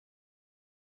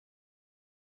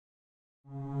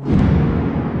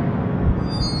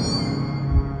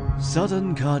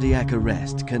Sudden cardiac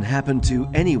arrest can happen to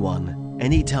anyone,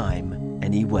 anytime,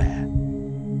 anywhere.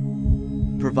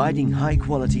 Providing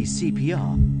high-quality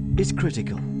CPR is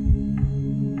critical.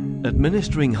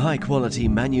 Administering high-quality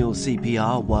manual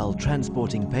CPR while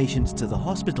transporting patients to the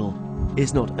hospital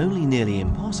is not only nearly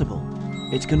impossible,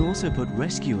 it can also put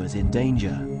rescuers in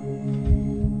danger.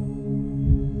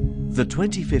 The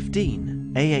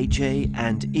 2015 AHA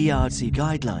and ERC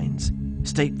guidelines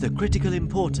state the critical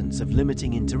importance of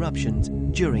limiting interruptions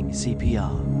during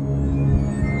CPR.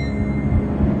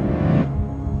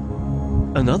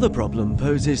 Another problem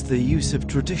poses the use of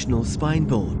traditional spine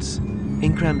boards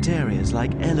in cramped areas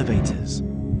like elevators,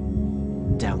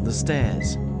 down the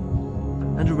stairs,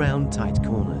 and around tight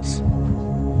corners.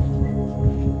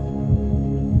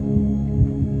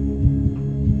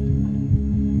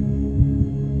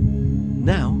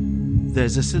 Now,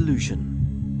 there's a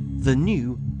solution. The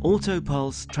new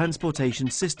AutoPulse Transportation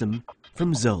System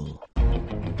from Zoll.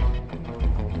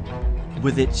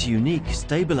 With its unique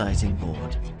stabilizing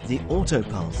board, the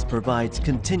AutoPulse provides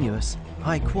continuous,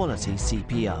 high-quality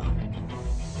CPR.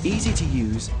 Easy to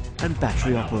use and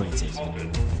battery operated.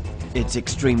 It's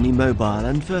extremely mobile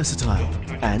and versatile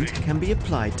and can be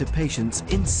applied to patients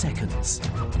in seconds.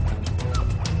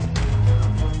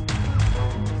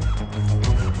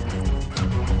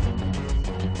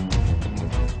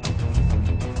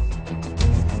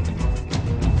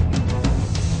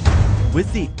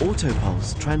 With the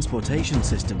AutoPulse Transportation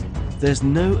System, there's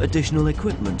no additional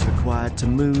equipment required to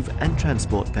move and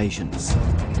transport patients.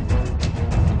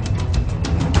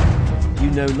 You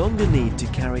no longer need to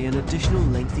carry an additional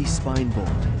lengthy spine board,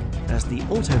 as the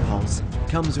AutoPulse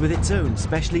comes with its own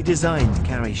specially designed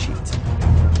carry sheet.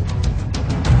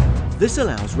 This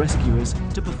allows rescuers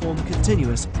to perform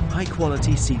continuous,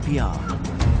 high-quality CPR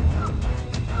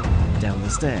down the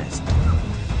stairs,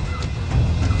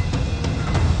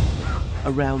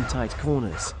 around tight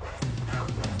corners,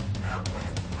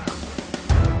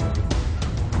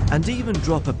 and even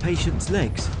drop a patient's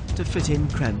legs to fit in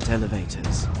cramped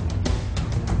elevators.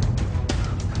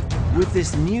 With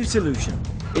this new solution,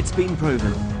 it's been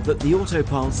proven that the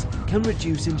AutoPulse can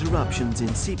reduce interruptions in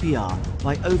CPR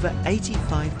by over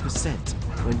 85%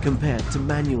 when compared to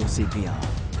manual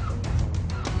CPR.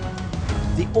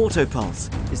 The AutoPulse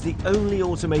is the only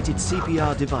automated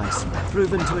CPR device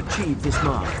proven to achieve this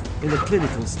mark in a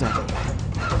clinical study.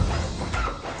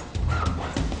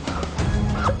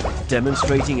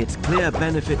 Demonstrating its clear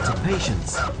benefit to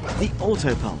patients, the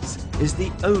AutoPulse is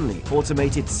the only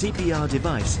automated CPR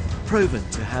device proven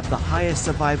to have the highest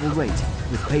survival rate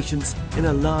with patients in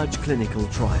a large clinical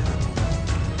trial.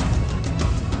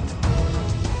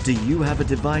 Do you have a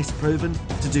device proven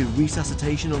to do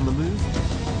resuscitation on the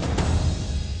move?